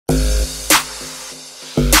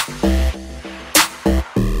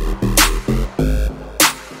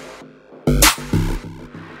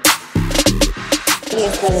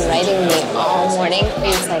morning,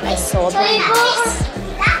 he's like, I sold my house,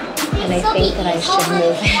 and I think that I should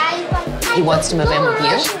move in. He wants to move in with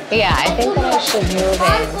you? Yeah, I think that I should move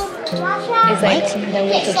in. He's like, then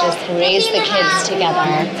we could just raise the kids together,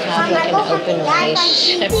 have like an open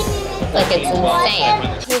relationship. Like, it's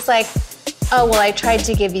insane. He's like, oh, well, I tried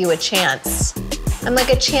to give you a chance. I'm like,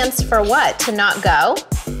 a chance for what? To not go?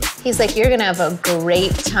 He's like, you're gonna have a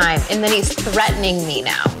great time. And then he's threatening me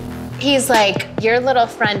now. He's like, your little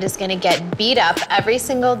friend is gonna get beat up every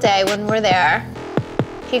single day when we're there.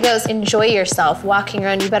 He goes, enjoy yourself walking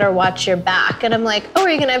around, you better watch your back. And I'm like, oh, are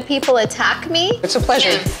you gonna have people attack me? It's a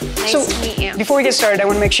pleasure. Nice to meet you. Before we get started, I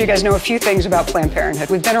want to make sure you guys know a few things about Planned Parenthood.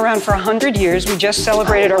 We've been around for 100 years. We just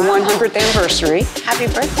celebrated our 100th anniversary. Happy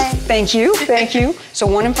birthday. Thank you, thank you. So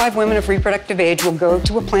 1 in 5 women of reproductive age will go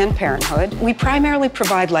to a Planned Parenthood. We primarily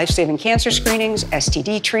provide life-saving cancer screenings,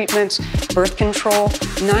 STD treatments, birth control.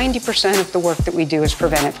 90% of the work that we do is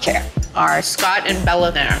preventive care. Are Scott and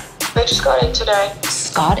Bella there? I just got in today.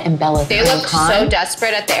 Scott and Bella. They look so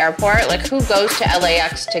desperate at the airport. Like, who goes to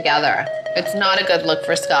LAX together? It's not a good look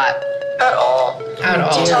for Scott. At all. At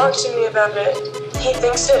all. He talked to me about it. He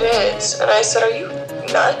thinks it is. And I said, are you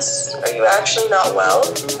nuts? Are you actually not well?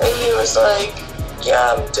 And he was like,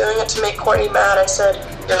 yeah, I'm doing it to make Kourtney mad. I said,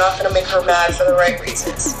 you're not gonna make her mad for the right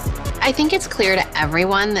reasons. I think it's clear to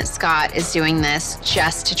everyone that Scott is doing this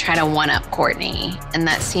just to try to one-up Kourtney, and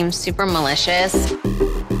that seems super malicious.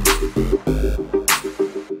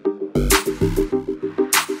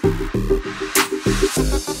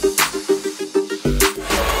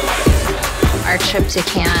 Our trip to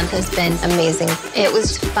Cannes has been amazing. It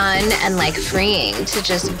was fun and like freeing to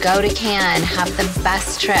just go to Cannes, have the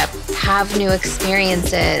best trip, have new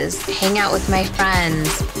experiences, hang out with my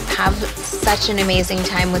friends, have such an amazing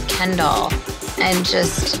time with Kendall, and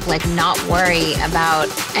just like not worry about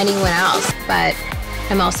anyone else. But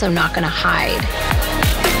I'm also not gonna hide.